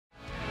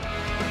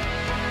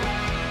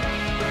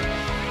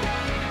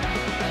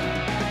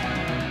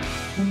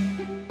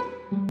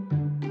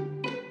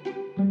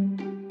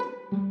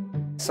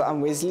So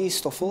I'm Wesly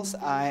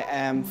Stoffels. I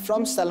am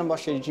from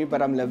Stellenbosch,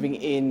 but I'm living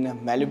in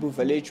Malibu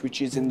Village,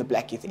 which is in the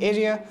Blackheath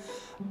area.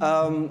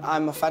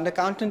 I'm a fund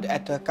accountant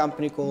at a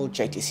company called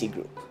JTC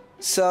Group.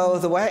 So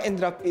the way I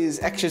ended up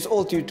is actually it's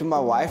all due to my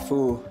wife,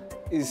 who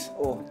is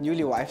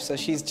newly wife. So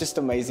she's just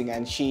amazing,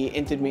 and she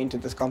entered me into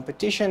this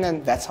competition,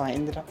 and that's how I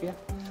ended up here.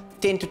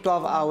 10 to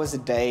 12 hours a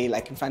day,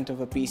 like in front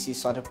of a PC,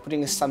 started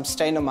putting some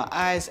strain on my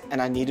eyes,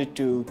 and I needed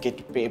to get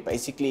repair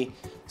basically.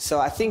 So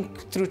I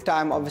think through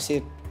time,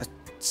 obviously, a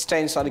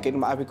strain started getting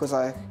my eye because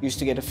I used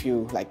to get a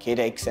few like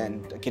headaches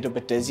and get a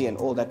bit dizzy and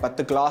all that. But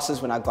the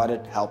glasses, when I got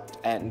it, helped.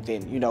 And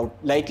then, you know,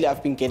 lately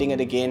I've been getting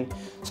it again,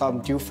 so I'm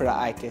due for an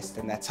eye test,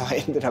 and that's how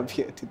I ended up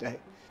here today.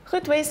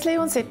 Goed, Wesly,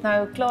 ons het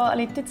nou klaar al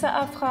die toetse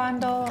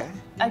afgehandel. Okay.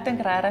 Ek dink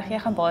regtig jy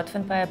gaan baat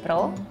vind by 'n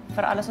bril.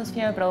 Veral as ons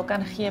vir jou 'n bril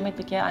kan gee met 'n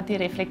bietjie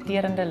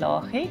anti-reflekterende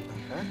laagie.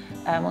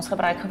 Ons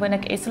gebruik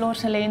gewoonlik Essilor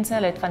se lense.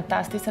 Hulle het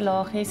fantastiese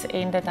laagies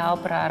en dit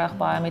help regtig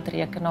baie met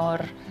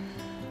rekenaar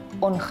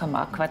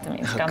ongemak wat 'n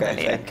mens kan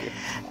beleef.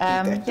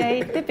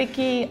 Jy het 'n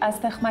bietjie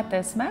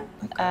astigmatisme.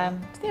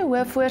 Dit is nie 'n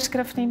hoë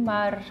voorskrif nie,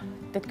 maar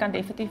dit kan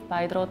definitief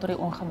bydra tot die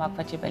ongemak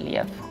wat jy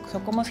beleef. So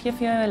kom ons gee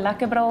vir jou 'n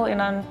lekker bril en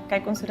dan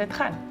kyk ons hoe dit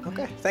gaan.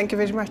 Okay, thank you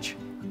very much.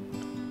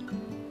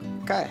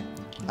 Okay,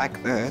 like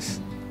this.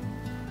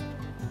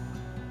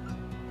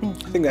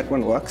 I think that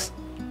one works.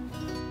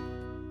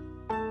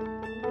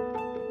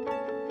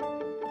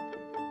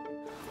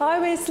 Hi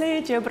Wesly,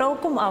 het jou bril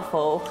kom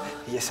afhaal?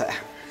 Yes, I am.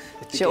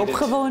 Is jy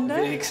opgewonde?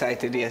 Very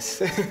excited,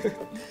 yes.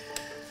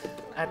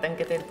 Ek dink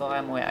dit het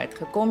baie mooi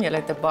uitgekom. Jy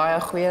het 'n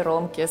baie goeie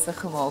raamkeuse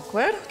gemaak,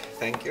 hoor?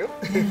 Thank you.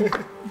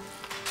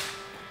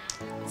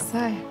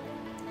 Sy.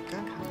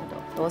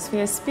 Daar's vir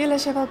jou speel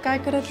as jy wil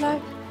kyk hoe dit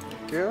lyk.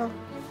 Thank you.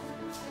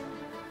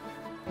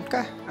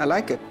 Okay, I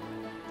like it.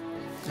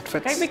 It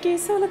fits. Kyk bietjie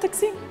so, laat ek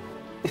sien.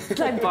 Dit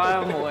lyk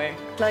baie mooi.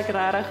 Dit lyk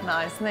regtig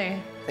nice,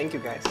 nee? Thank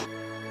you, guys.